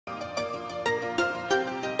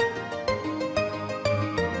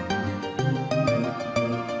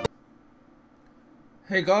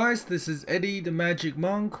Hey guys, this is Eddie the Magic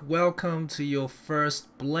Monk. Welcome to your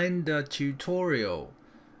first Blender tutorial.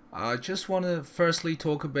 I just want to firstly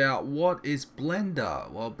talk about what is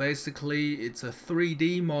Blender. Well, basically it's a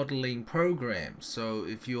 3D modeling program. So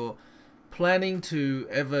if you're planning to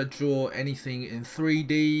ever draw anything in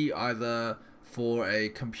 3D, either for a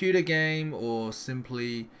computer game or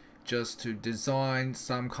simply just to design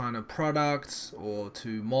some kind of product or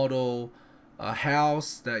to model a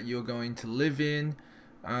house that you're going to live in,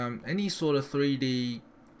 any sort of 3D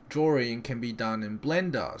drawing can be done in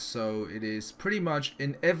Blender. So it is pretty much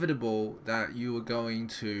inevitable that you are going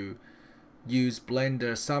to use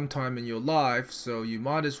Blender sometime in your life, so you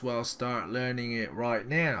might as well start learning it right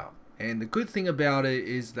now. And the good thing about it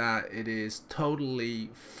is that it is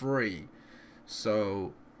totally free.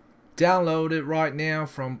 So download it right now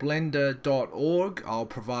from blender.org. I'll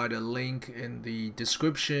provide a link in the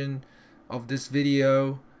description of this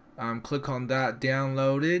video. Click on that,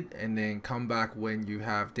 download it, and then come back when you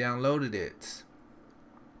have downloaded it.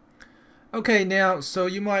 Okay, now, so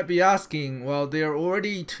you might be asking, well, there are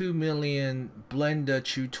already 2 million Blender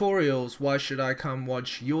tutorials. Why should I come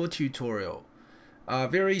watch your tutorial?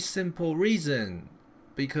 Very simple reason,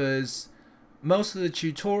 because most of the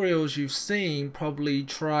tutorials you've seen probably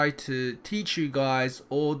try to teach you guys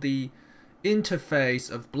all the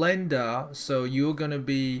interface of Blender, so you're going to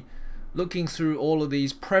be looking through all of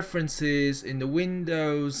these preferences in the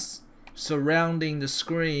windows surrounding the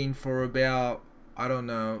screen for about, I don't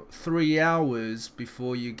know, 3 hours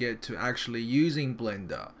before you get to actually using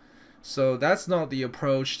Blender. So that's not the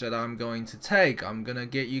approach that I'm going to take. I'm gonna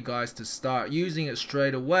get you guys to start using it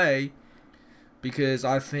straight away, because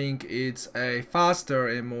I think it's a faster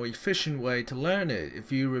and more efficient way to learn it.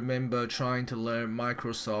 If you remember trying to learn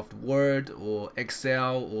Microsoft Word or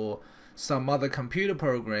Excel or some other computer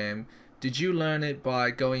program, did you learn it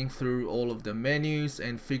by going through all of the menus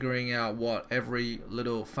and figuring out what every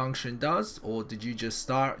little function does, or did you just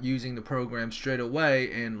start using the program straight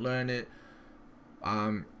away and learn it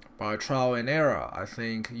by trial and error? I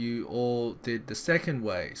think you all did the second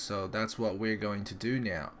way, so that's what we're going to do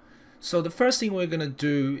now. So the first thing we're going to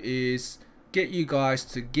do is get you guys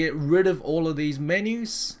to get rid of all of these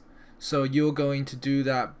menus. So you're going to do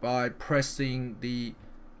that by pressing the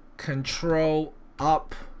Control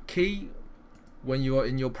Up key when you are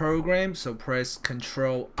in your program. So press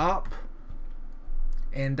Control Up,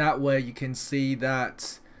 and that way you can see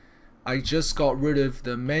that I just got rid of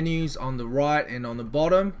the menus on the right and on the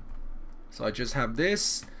bottom. So I just have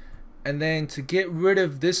this, and then to get rid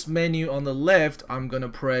of this menu on the left, I'm gonna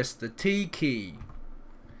press the T key.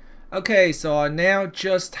 Okay, so I now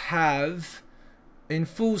just have in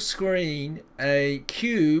full screen a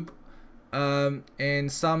cube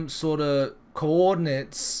and some sort of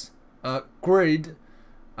coordinates grid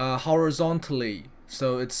horizontally.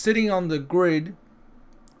 So it's sitting on the grid,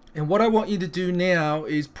 and what I want you to do now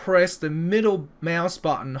is press the middle mouse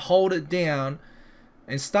button, hold it down,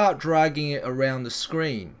 and start dragging it around the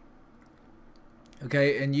screen.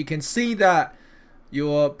 Okay, and you can see that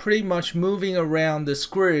you're pretty much moving around this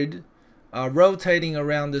grid, rotating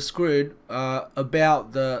around this grid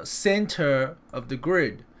about the center of the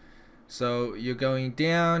grid. So you're going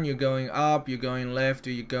down, you're going up, you're going left,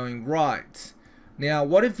 or you're going right. Now,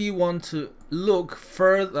 what if you want to look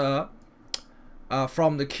further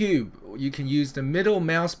from the cube? You can use the middle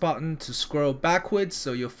mouse button to scroll backwards,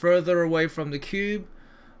 so you're further away from the cube,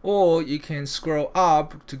 or you can scroll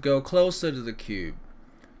up to go closer to the cube.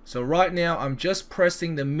 So right now I'm just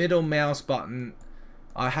pressing the middle mouse button.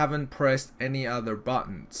 I haven't pressed any other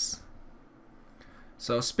buttons.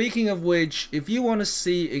 So speaking of which, if you want to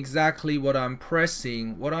see exactly what I'm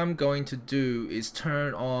pressing, what I'm going to do is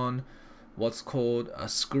turn on what's called a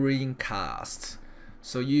screencast.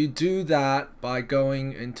 So you do that by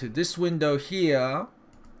going into this window here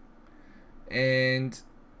and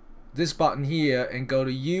this button here, and go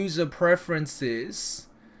to user preferences,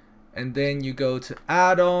 and then you go to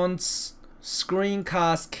add-ons,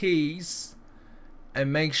 screencast keys,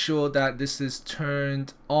 and make sure that this is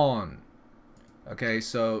turned on. Okay,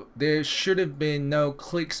 so there should have been no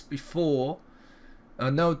clicks before,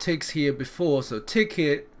 no ticks here before, so tick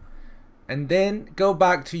it, and then go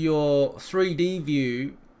back to your 3D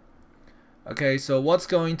view. Okay, so what's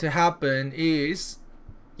going to happen is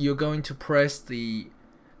you're going to press the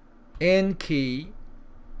N key,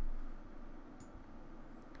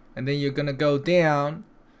 and then you're gonna go down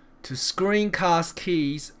to screencast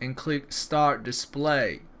keys and click Start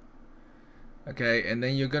Display. Okay, and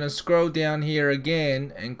then you're gonna scroll down here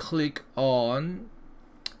again and click on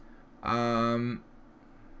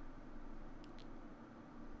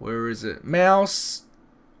where is it? Mouse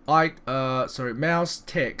mouse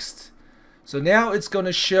text. So now it's going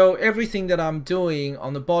to show everything that I'm doing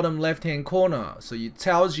on the bottom left hand corner. So it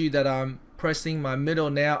tells you that I'm pressing my middle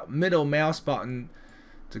mouse button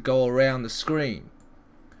to go around the screen.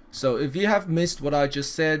 So if you have missed what I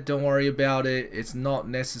just said, don't worry about it. It's not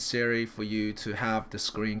necessary for you to have the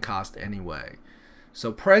screencast anyway.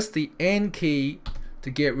 So press the N key to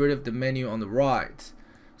get rid of the menu on the right.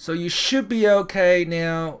 So you should be okay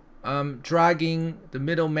now. Dragging the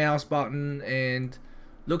middle mouse button and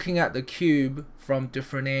looking at the cube from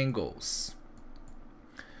different angles.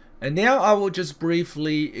 And now I will just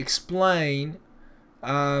briefly explain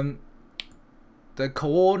the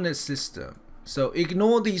coordinate system. So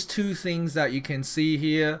ignore these two things that you can see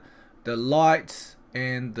here, the light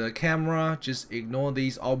and the camera. Just ignore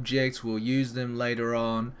these objects. We'll use them later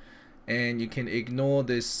on. And you can ignore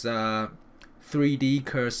this 3D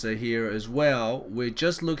cursor here as well. We're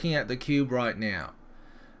just looking at the cube right now.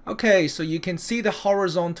 Okay, so you can see the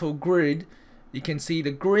horizontal grid. You can see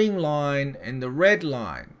the green line and the red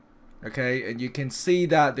line. Okay, and you can see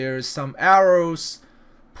that there's some arrows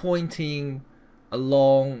pointing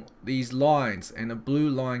along these lines and a blue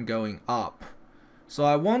line going up. So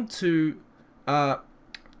I want to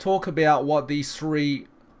talk about what these three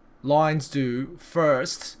lines do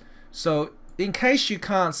first. So in case you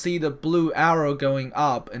can't see the blue arrow going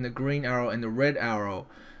up and the green arrow and the red arrow,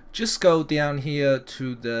 just go down here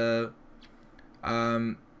to the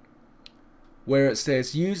where it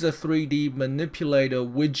says use a 3D manipulator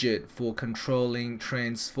widget for controlling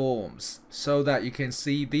transforms, so that you can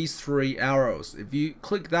see these three arrows. If you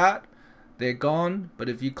click that, they're gone, but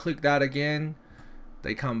if you click that again,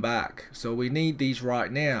 they come back. So we need these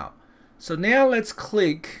right now. So now let's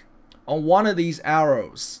click on one of these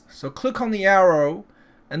arrows. So click on the arrow,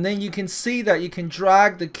 and then you can see that you can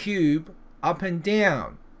drag the cube up and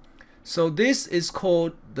down. So this is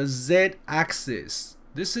called the Z axis.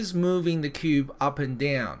 This is moving the cube up and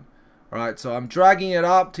down. Alright, so I'm dragging it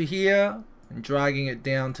up to here and dragging it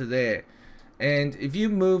down to there. And if you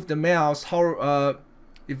move the mouse,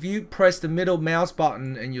 if you press the middle mouse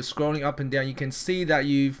button and you're scrolling up and down, you can see that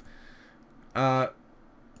you've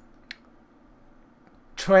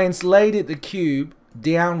translated the cube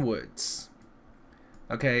downwards.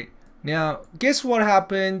 Okay, now guess what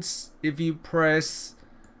happens if you press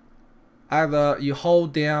either you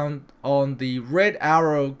hold down on the red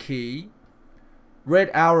arrow key, red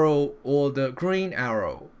arrow or the green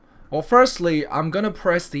arrow? Well, firstly, I'm gonna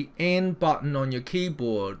press the N button on your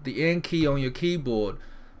keyboard, the N key on your keyboard,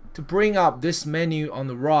 to bring up this menu on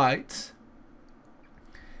the right.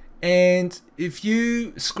 And if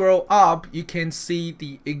you scroll up, you can see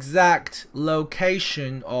the exact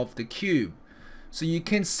location of the cube. So you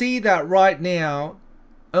can see that right now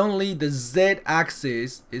only the Z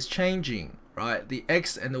axis is changing, right? The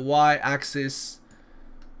X and the Y axis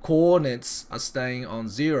coordinates are staying on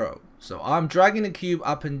 0. So I'm dragging the cube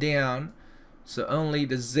up and down, so only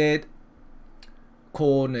the Z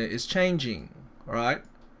coordinate is changing, right?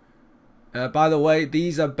 By the way,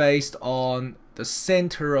 these are based on the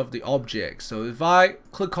center of the object. So if I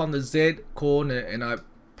click on the Z coordinate and I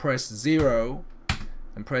press 0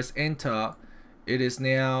 and press enter, it is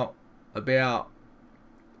now about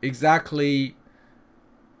exactly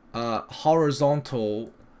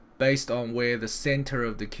horizontal based on where the center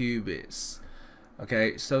of the cube is.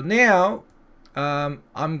 Okay, so now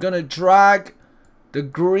I'm gonna drag the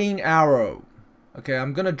green arrow. Okay,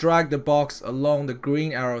 I'm gonna drag the box along the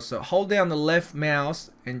green arrow. So hold down the left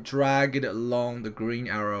mouse and drag it along the green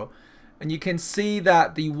arrow, and you can see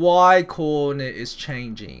that the Y coordinate is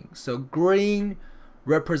changing. So green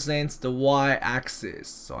represents the Y axis.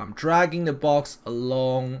 So I'm dragging the box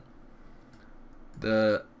along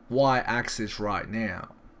the Y axis right now.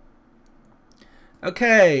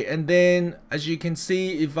 Okay, and then as you can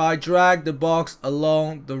see, if I drag the box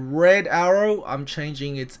along the red arrow, I'm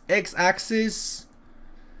changing its X axis.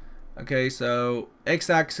 Okay, so X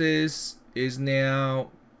axis is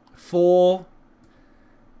now 4.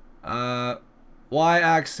 Y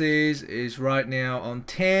axis is right now on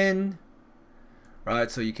 10.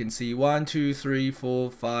 Right, so you can see 1, 2, 3,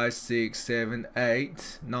 4, 5, 6, 7,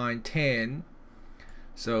 8, 9, 10.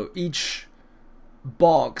 So each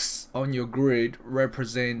box on your grid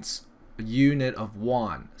represents a unit of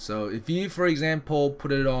 1. So if you, for example,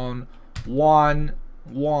 put it on 1,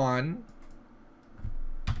 1,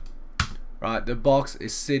 right, the box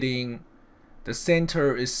is sitting, the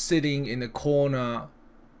center is sitting in the corner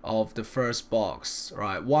of the first box,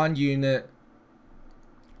 right? 1 unit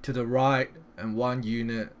to the right and 1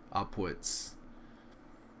 unit upwards.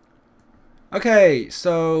 Okay,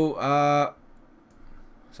 so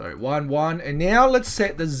sorry, 1 1, and now let's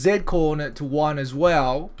set the Z coordinate to 1 as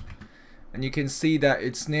well, and you can see that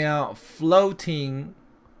it's now floating.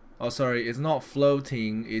 Oh sorry, it's not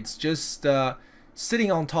floating, it's just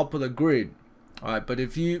sitting on top of the grid. Alright, but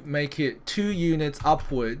if you make it 2 units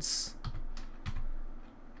upwards,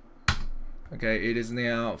 okay, it is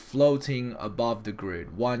now floating above the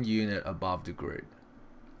grid, 1 unit above the grid.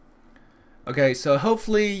 Okay, so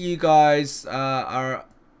hopefully you guys are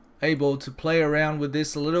able to play around with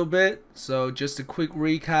this a little bit. So just a quick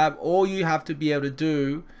recap, all you have to be able to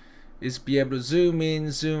do is be able to zoom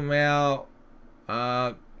in, zoom out,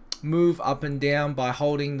 move up and down by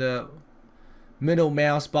holding the middle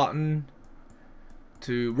mouse button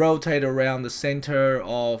to rotate around the center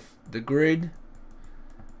of the grid.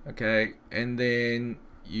 Okay, and then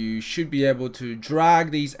you should be able to drag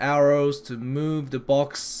these arrows to move the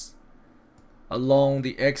box along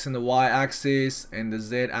the X and the Y axis and the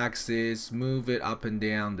Z axis, move it up and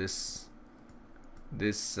down this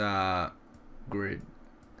grid.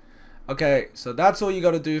 Okay, so that's all you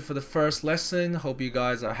got to do for the first lesson. Hope you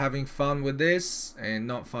guys are having fun with this and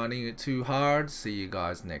not finding it too hard. See you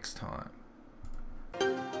guys next time.